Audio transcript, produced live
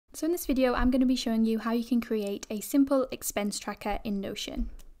So in this video, I'm going to be showing you how you can create a simple expense tracker in Notion.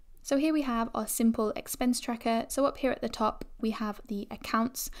 So here we have our simple expense tracker. So up here at the top, we have the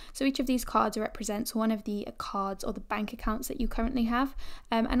accounts. So each of these cards represents one of the cards or the bank accounts that you currently have.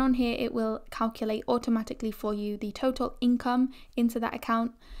 And on here, it will calculate automatically for you the total income into that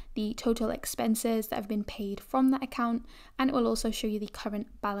account, the total expenses that have been paid from that account, and it will also show you the current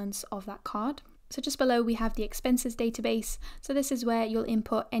balance of that card. So just below we have the expenses database. So this is where you'll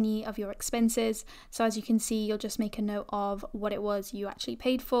input any of your expenses. So as you can see, you'll just make a note of what it was you actually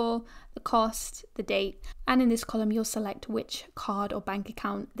paid for, the cost, the date, and in this column you'll select which card or bank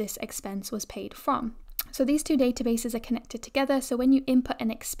account this expense was paid from. So these two databases are connected together, so when you input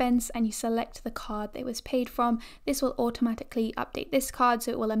an expense and you select the card that it was paid from, this will automatically update this card,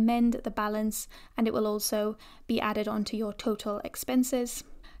 so it will amend the balance and it will also be added onto your total expenses.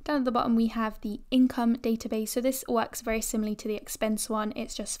 Down at the bottom we have the income database, so this works very similarly to the expense one,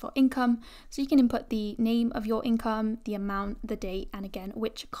 it's just for income. So you can input the name of your income, the amount, the date, and again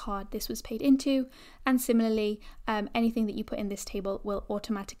which card this was paid into, and similarly anything that you put in this table will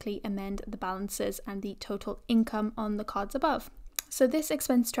automatically amend the balances and the total income on the cards above. So this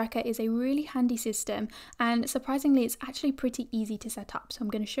expense tracker is a really handy system, and surprisingly it's actually pretty easy to set up, so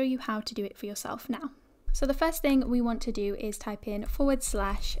I'm going to show you how to do it for yourself now. So the first thing we want to do is type in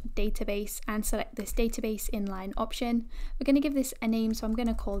 /database and select this database inline option. We're going to give this a name, so I'm going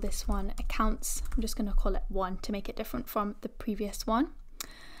to call this one accounts. I'm just going to call it 1 to make it different from the previous one.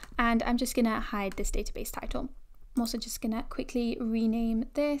 And I'm just going to hide this database title. I'm also just going to quickly rename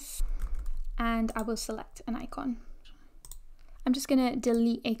this, and I will select an icon. I'm just going to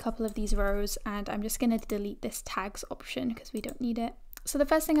delete a couple of these rows, and I'm just going to delete this tags option because we don't need it. So the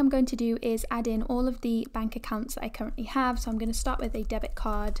first thing I'm going to do is add in all of the bank accounts that I currently have. So I'm going to start with a debit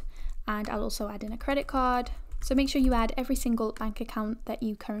card, and I'll also add in a credit card. So make sure you add every single bank account that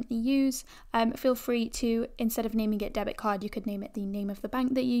you currently use. Feel free to, instead of naming it debit card, you could name it the name of the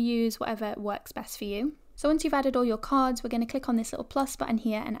bank that you use, whatever works best for you. So once you've added all your cards, we're going to click on this little plus button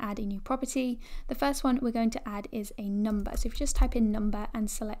here and add a new property. The first one we're going to add is a number. So if you just type in number and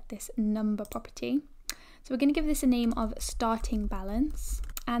select this number property. So we're going to give this a name of starting balance.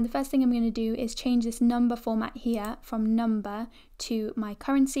 And the first thing I'm going to do is change this number format here from number to my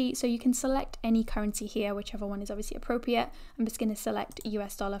currency. So you can select any currency here, whichever one is obviously appropriate. I'm just going to select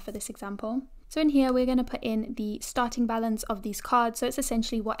US dollar for this example. So in here, we're going to put in the starting balance of these cards. So it's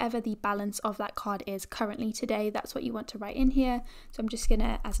essentially whatever the balance of that card is currently today. That's what you want to write in here. So I'm just going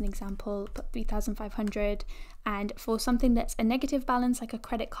to, as an example, put 3,500. And for something that's a negative balance, like a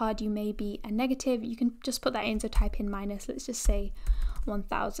credit card, you may be a negative. You can just put that in, so type in minus. Let's just say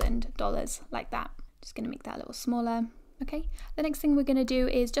 $1,000 like that. Just going to make that a little smaller. Okay, the next thing we're going to do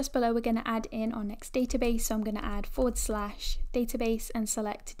is just below we're going to add in our next database. So I'm going to add /database and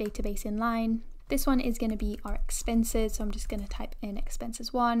select database inline. This one is going to be our expenses. So I'm just going to type in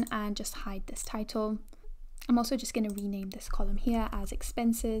expenses 1 and just hide this title. I'm also just going to rename this column here as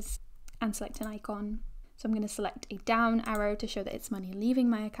expenses and select an icon. So I'm going to select a down arrow to show that it's money leaving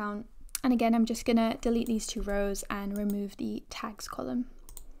my account. And again, I'm just going to delete these two rows and remove the tags column.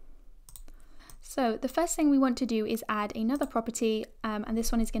 So the first thing we want to do is add another property, and this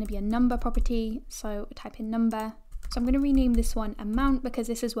one is going to be a number property. So type in number. So I'm going to rename this one amount because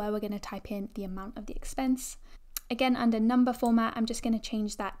this is where we're going to type in the amount of the expense. Again, under number format, I'm just going to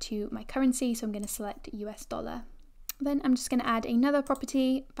change that to my currency. So I'm going to select US dollar. Then I'm just going to add another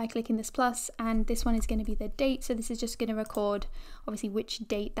property by clicking this plus, and this one is going to be the date. So this is just going to record obviously which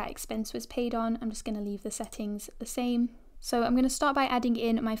date that expense was paid on. I'm just going to leave the settings the same. So I'm going to start by adding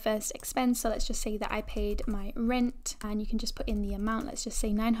in my first expense. So let's just say that I paid my rent, and you can just put in the amount. Let's just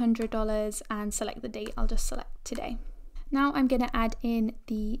say $900 and select the date. I'll just select today. Now I'm going to add in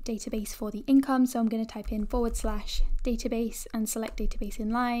the database for the income. So I'm going to type in /database and select database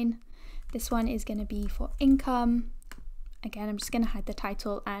inline. This one is going to be for income. Again, I'm just going to hide the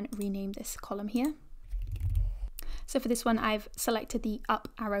title and rename this column here. So for this one, I've selected the up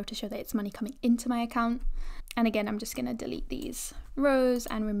arrow to show that it's money coming into my account. And again, I'm just going to delete these rows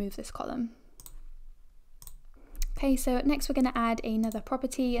and remove this column. Okay, so next we're going to add another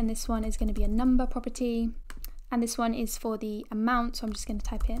property, and this one is going to be a number property. And this one is for the amount, so I'm just going to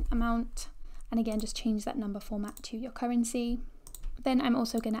type in amount. And again, just change that number format to your currency. Then I'm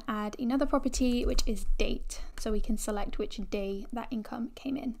also going to add another property, which is date. So we can select which day that income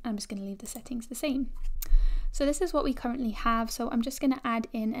came in. I'm just going to leave the settings the same. So this is what we currently have. So I'm just going to add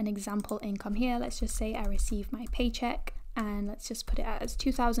in an example income here. Let's just say I received my paycheck and let's just put it as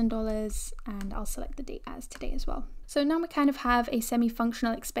 $2,000, and I'll select the date as today as well. So now we kind of have a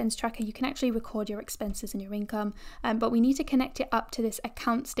semi-functional expense tracker. You can actually record your expenses and your income, but we need to connect it up to this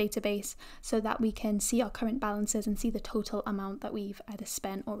accounts database so that we can see our current balances and see the total amount that we've either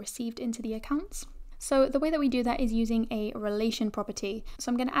spent or received into the accounts. So the way that we do that is using a relation property.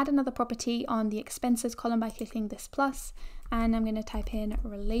 So I'm going to add another property on the expenses column by clicking this plus, and I'm going to type in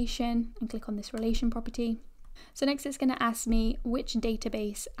relation and click on this relation property. So next it's going to ask me which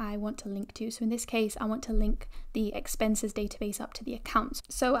database I want to link to. So in this case, I want to link the expenses database up to the accounts.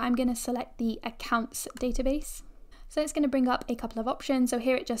 So I'm going to select the accounts database. So it's going to bring up a couple of options. So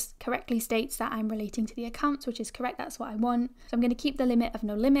here it just correctly states that I'm relating to the accounts, which is correct. That's what I want. So I'm going to keep the limit of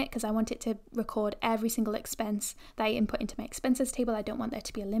no limit because I want it to record every single expense that I input into my expenses table. I don't want there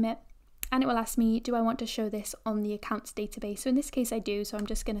to be a limit. And it will ask me, do I want to show this on the accounts database? So in this case I do. So I'm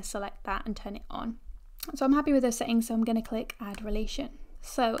just going to select that and turn it on. So I'm happy with those settings. So I'm going to click add relation.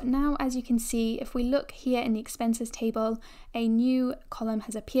 So now, as you can see, if we look here in the expenses table, a new column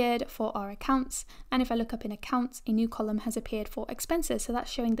has appeared for our accounts. And if I look up in accounts, a new column has appeared for expenses. So that's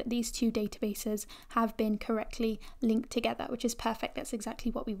showing that these two databases have been correctly linked together, which is perfect. That's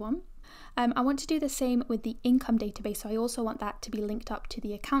exactly what we want. I want to do the same with the income database. So I also want that to be linked up to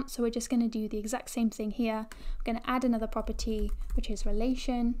the account. So we're just going to do the exact same thing here. We're going to add another property, which is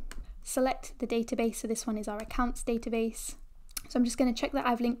relation, select the database. So this one is our accounts database. So I'm just going to check that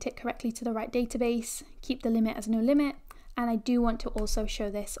I've linked it correctly to the right database, keep the limit as no limit, and I do want to also show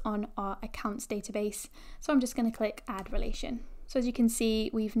this on our accounts database. So I'm just going to click add relation. So as you can see,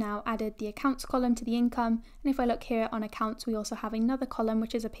 we've now added the accounts column to the income. And if I look here on accounts, we also have another column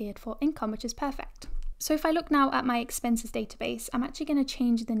which has appeared for income, which is perfect. So if I look now at my expenses database, I'm actually going to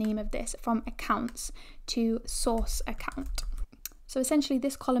change the name of this from accounts to source account. So essentially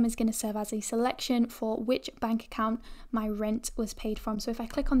this column is going to serve as a selection for which bank account my rent was paid from. So if I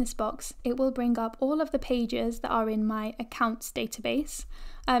click on this box, it will bring up all of the pages that are in my accounts database.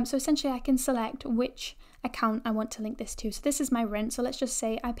 So essentially I can select which account I want to link this to. So this is my rent. So let's just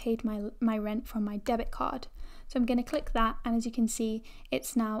say I paid my rent from my debit card. So I'm going to click that, and as you can see,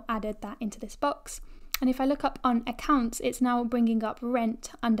 it's now added that into this box. And if I look up on accounts, it's now bringing up rent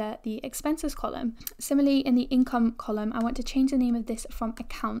under the expenses column. Similarly, in the income column, I want to change the name of this from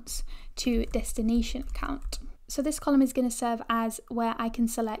accounts to destination account. So this column is going to serve as where I can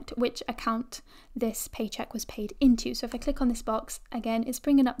select which account this paycheck was paid into. So if I click on this box, again, it's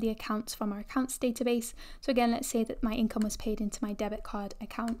bringing up the accounts from our accounts database. So again, let's say that my income was paid into my debit card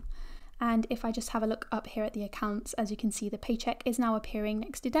account. And if I just have a look up here at the accounts, as you can see, the paycheck is now appearing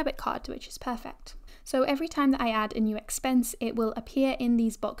next to debit card, which is perfect. So every time that I add a new expense, it will appear in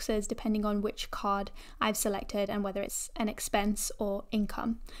these boxes depending on which card I've selected and whether it's an expense or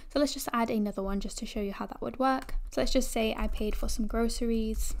income. So let's just add another one just to show you how that would work. So let's just say I paid for some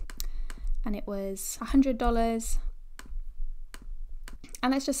groceries and it was $100.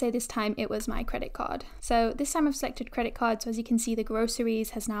 And let's just say this time it was my credit card. So this time I've selected credit card. So as you can see, the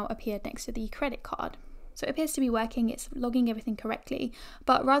groceries has now appeared next to the credit card. So it appears to be working, it's logging everything correctly.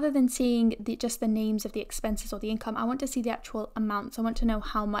 But rather than seeing just the names of the expenses or the income, I want to see the actual amounts. I want to know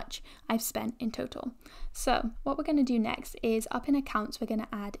how much I've spent in total. So what we're going to do next is up in accounts, we're going to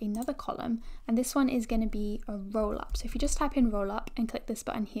add another column. And this one is going to be a roll up. So if you just type in roll up and click this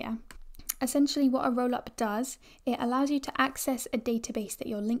button here, essentially what a roll-up does, it allows you to access a database that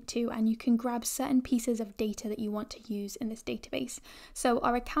you're linked to, and you can grab certain pieces of data that you want to use in this database. So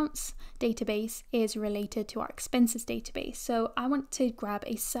our accounts database is related to our expenses database. So I want to grab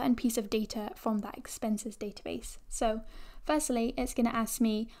a certain piece of data from that expenses database. So firstly, it's going to ask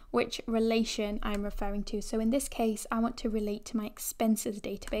me which relation I'm referring to. So in this case, I want to relate to my expenses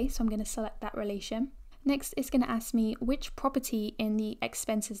database. So I'm going to select that relation. Next, it's going to ask me which property in the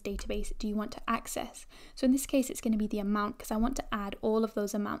expenses database do you want to access. So in this case, it's going to be the amount because I want to add all of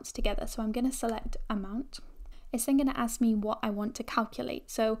those amounts together. So I'm going to select amount. It's then going to ask me what I want to calculate.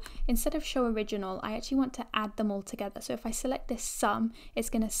 So instead of show original, I actually want to add them all together. So if I select this sum,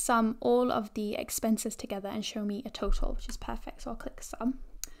 it's going to sum all of the expenses together and show me a total, which is perfect. So I'll click sum.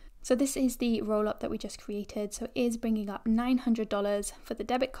 So this is the roll-up that we just created. So it is bringing up $900 for the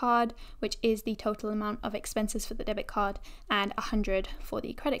debit card, which is the total amount of expenses for the debit card, and $100 for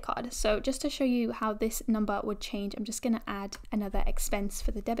the credit card. So just to show you how this number would change, I'm just going to add another expense for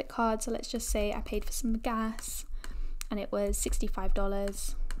the debit card. So let's just say I paid for some gas and it was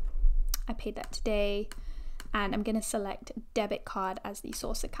 $65. I paid that today, and I'm going to select debit card as the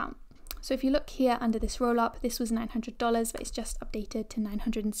source account. So if you look here under this roll up, this was $900, but it's just updated to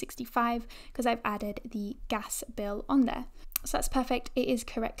 $965 because I've added the gas bill on there. So that's perfect. It is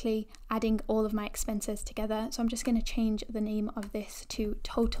correctly adding all of my expenses together. So I'm just going to change the name of this to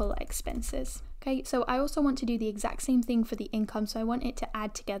total expenses. Okay, so I also want to do the exact same thing for the income. So I want it to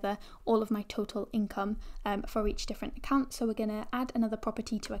add together all of my total income for each different account. So we're going to add another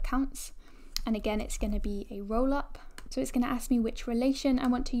property to accounts. And again, it's going to be a roll up. So it's going to ask me which relation I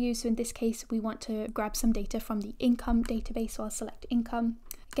want to use. So in this case, we want to grab some data from the income database. So I'll select income.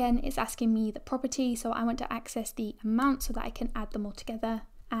 Again, it's asking me the property. So I want to access the amount so that I can add them all together.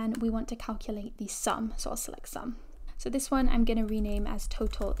 And we want to calculate the sum. So I'll select sum. So this one I'm going to rename as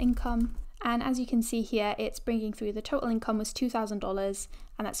total income. And as you can see here, it's bringing through the total income was $2,000,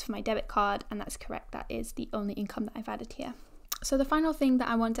 and that's for my debit card. And that's correct. That is the only income that I've added here. So the final thing that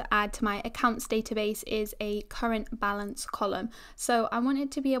I want to add to my accounts database is a current balance column. So I want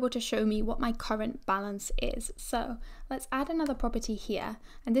it to be able to show me what my current balance is. So let's add another property here,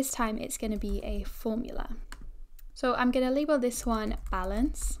 and this time it's going to be a formula. So I'm going to label this one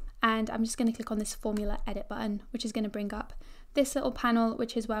balance, and I'm just going to click on this formula edit button, which is going to bring up this little panel,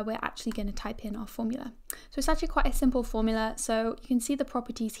 which is where we're actually going to type in our formula. So it's actually quite a simple formula. So you can see the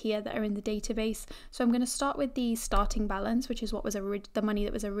properties here that are in the database. So I'm going to start with the starting balance, which is what was the money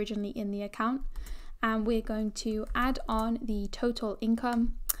that was originally in the account. And we're going to add on the total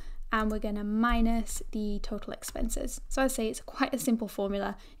income, and we're going to minus the total expenses. So I say it's quite a simple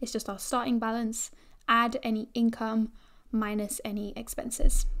formula. It's just our starting balance, add any income, minus any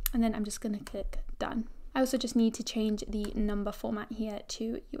expenses. And then I'm just going to click done. I also just need to change the number format here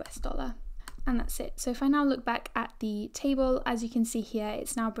to US dollar. And that's it. So if I now look back at the table, as you can see here,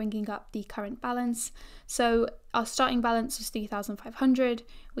 it's now bringing up the current balance. So our starting balance was $3,500.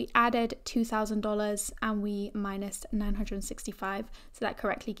 We added $2,000 and we minus $965. So that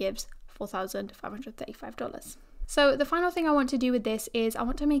correctly gives $4,535. So the final thing I want to do with this is I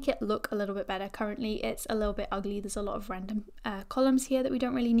want to make it look a little bit better. Currently it's a little bit ugly. There's a lot of random columns here that we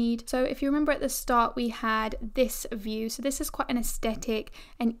don't really need. So if you remember at the start, we had this view. So this is quite an aesthetic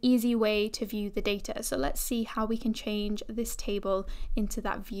and easy way to view the data. So let's see how we can change this table into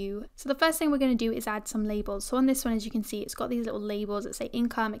that view. So the first thing we're going to do is add some labels. So on this one, as you can see, it's got these little labels that say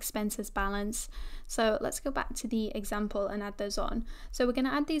income, expenses, balance. So let's go back to the example and add those on. So we're going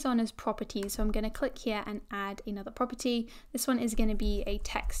to add these on as properties. So I'm going to click here and add another property. This one is going to be a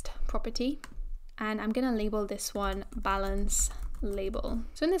text property, and I'm going to label this one balance label.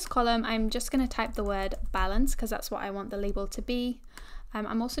 So in this column, I'm just going to type the word balance because that's what I want the label to be.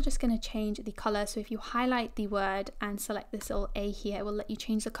 I'm also just going to change the color. So if you highlight the word and select this little A here, it will let you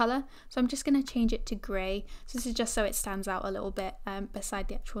change the color. So I'm just going to change it to gray. So this is just so it stands out a little bit beside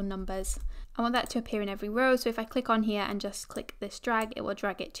the actual numbers. I want that to appear in every row. So if I click on here and just click this drag, it will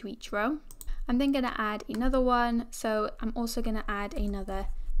drag it to each row. I'm then going to add another one. So I'm also going to add another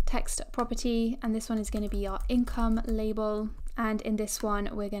text property, and this one is going to be our income label. And in this one,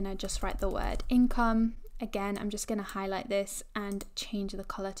 we're going to just write the word income. Again, I'm just going to highlight this and change the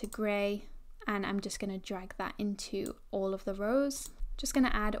color to gray, and I'm just going to drag that into all of the rows. Just going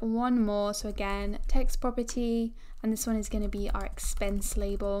to add one more. So again, text property, and this one is going to be our expense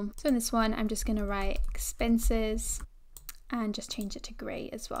label. So in this one, I'm just going to write expenses and just change it to gray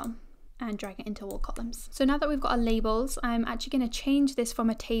as well, and drag it into all columns. So now that we've got our labels, I'm actually going to change this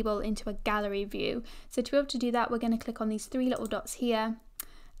from a table into a gallery view. So to be able to do that, we're going to click on these three little dots here,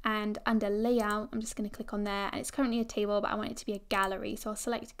 and under layout, I'm just going to click on there, and it's currently a table, but I want it to be a gallery. So I'll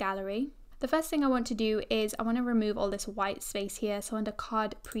select gallery. The first thing I want to do is I want to remove all this white space here. So under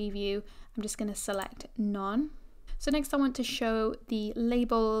card preview, I'm just going to select none. So next I want to show the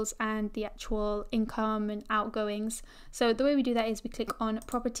labels and the actual income and outgoings. So the way we do that is we click on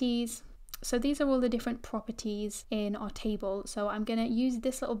properties. So these are all the different properties in our table. So I'm going to use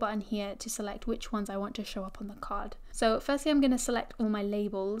this little button here to select which ones I want to show up on the card. So firstly, I'm going to select all my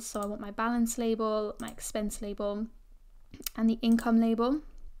labels. So I want my balance label, my expense label, and the income label.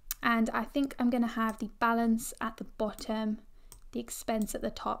 And I think I'm going to have the balance at the bottom, the expense at the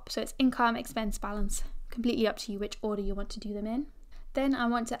top. So it's income, expense, balance, completely up to you which order you want to do them in. Then I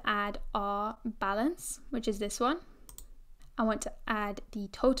want to add our balance, which is this one. I want to add the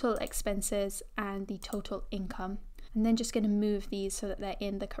total expenses and the total income. I'm then just going to move these so that they're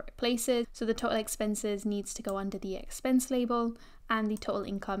in the correct places. So the total expenses needs to go under the expense label, and the total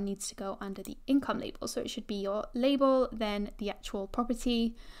income needs to go under the income label. So it should be your label, then the actual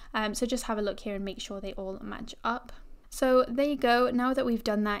property. So just have a look here and make sure they all match up. So there you go. Now that we've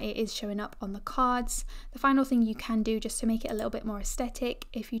done that, it is showing up on the cards. The final thing you can do just to make it a little bit more aesthetic,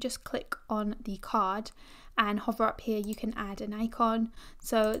 if you just click on the card and hover up here, you can add an icon.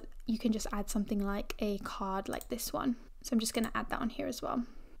 So you can just add something like a card like this one. So I'm just going to add that on here as well.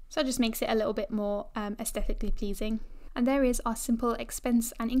 So it just makes it a little bit more aesthetically pleasing. And there is our simple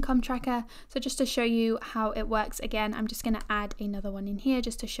expense and income tracker. So just to show you how it works again, I'm just going to add another one in here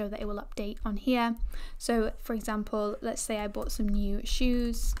just to show that it will update on here. So for example, let's say I bought some new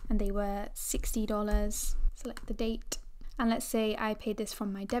shoes and they were $60. Select the date. And let's say I paid this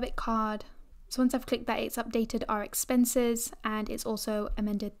from my debit card. So once I've clicked that, it's updated our expenses and it's also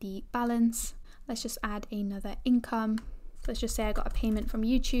amended the balance. Let's just add another income. So let's just say I got a payment from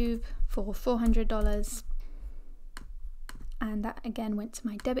YouTube for $400. And that again went to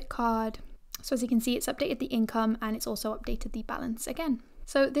my debit card. So as you can see, it's updated the income and it's also updated the balance again.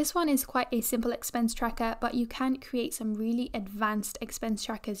 So this one is quite a simple expense tracker, but you can create some really advanced expense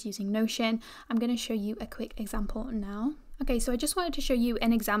trackers using Notion. I'm going to show you a quick example now. Okay, so I just wanted to show you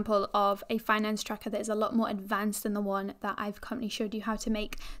an example of a finance tracker that is a lot more advanced than the one that I've currently showed you how to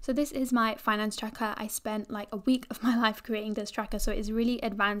make. So this is my finance tracker. I spent like a week of my life creating this tracker, so it is really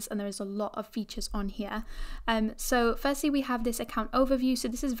advanced and there is a lot of features on here. So firstly, we have this account overview. So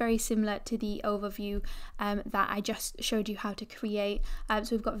this is very similar to the overview that I just showed you how to create.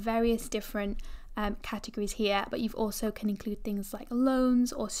 So we've got various different categories here, but you've also can include things like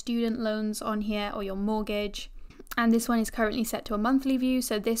loans or student loans on here or your mortgage. And this one is currently set to a monthly view,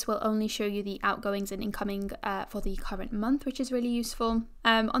 so this will only show you the outgoings and incoming for the current month, which is really useful.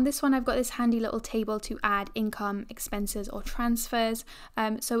 On this one, I've got this handy little table to add income, expenses, or transfers.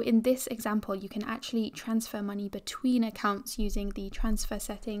 So in this example, you can actually transfer money between accounts using the transfer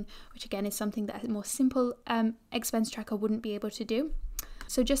setting, which again is something that a more simple expense tracker wouldn't be able to do.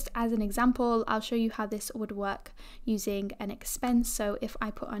 So just as an example, I'll show you how this would work using an expense. So if I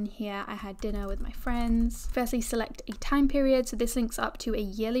put on here, I had dinner with my friends. Firstly, select a time period. So this links up to a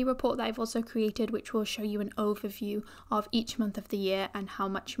yearly report that I've also created, which will show you an overview of each month of the year and how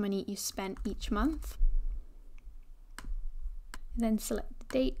much money you spent each month. Then select the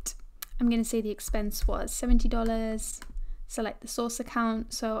date. I'm going to say the expense was $70. Select the source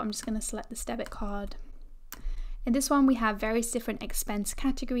account. So I'm just going to select this debit card. In this one, we have various different expense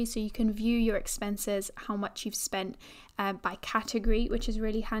categories, so you can view your expenses, how much you've spent by category, which is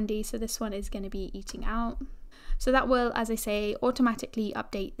really handy. So this one is going to be eating out. So that will, as I say, automatically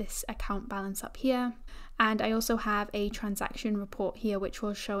update this account balance up here. And I also have a transaction report here, which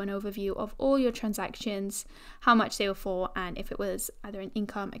will show an overview of all your transactions, how much they were for, and if it was either an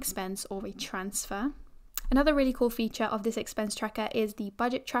income, expense, or a transfer. Another really cool feature of this expense tracker is the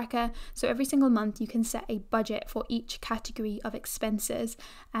budget tracker. So every single month you can set a budget for each category of expenses.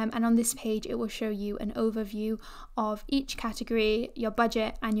 And on this page, it will show you an overview of each category, your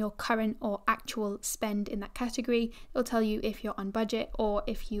budget, and your current or actual spend in that category. It'll tell you if you're on budget or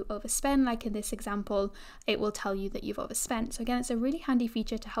if you overspend, like in this example, it will tell you that you've overspent. So again, it's a really handy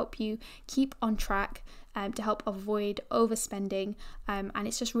feature to help you keep on track, to help avoid overspending, and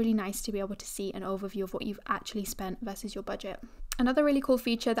it's just really nice to be able to see an overview of what you've actually spent versus your budget. Another really cool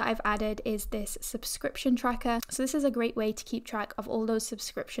feature that I've added is this subscription tracker. So this is a great way to keep track of all those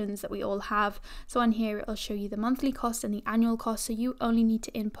subscriptions that we all have. So on here, it'll show you the monthly cost and the annual cost. So you only need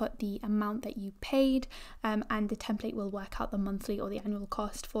to input the amount that you paid, and the template will work out the monthly or the annual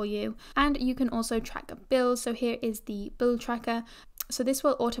cost for you. And you can also track bills. So here is the bill tracker. So this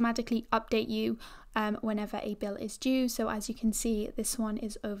will automatically update you whenever a bill is due. So as you can see, this one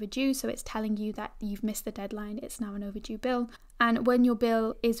is overdue. So it's telling you that you've missed the deadline. It's now an overdue bill. And when your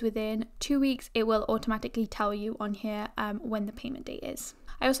bill is within 2 weeks, it will automatically tell you on here when the payment date is.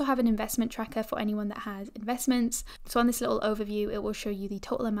 I also have an investment tracker for anyone that has investments. So on this little overview, it will show you the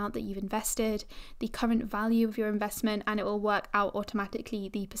total amount that you've invested, the current value of your investment, and it will work out automatically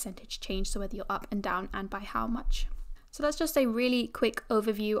the percentage change. So whether you're up and down and by how much. So that's just a really quick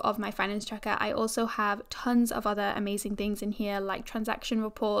overview of my finance tracker. I also have tons of other amazing things in here, like transaction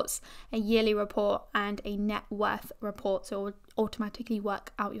reports, a yearly report, and a net worth report. So it will automatically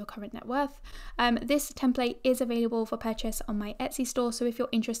work out your current net worth. This template is available for purchase on my Etsy store. So if you're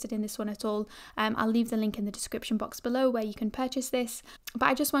interested in this one at all, I'll leave the link in the description box below where you can purchase this. But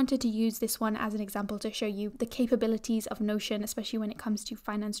I just wanted to use this one as an example to show you the capabilities of Notion, especially when it comes to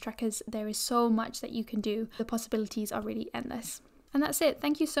finance trackers. There is so much that you can do. The possibilities are really endless. And that's it.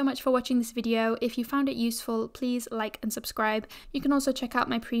 Thank you so much for watching this video. If you found it useful, please like and subscribe. You can also check out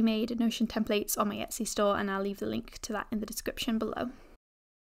my pre-made Notion templates on my Etsy store, and I'll leave the link to that in the description below.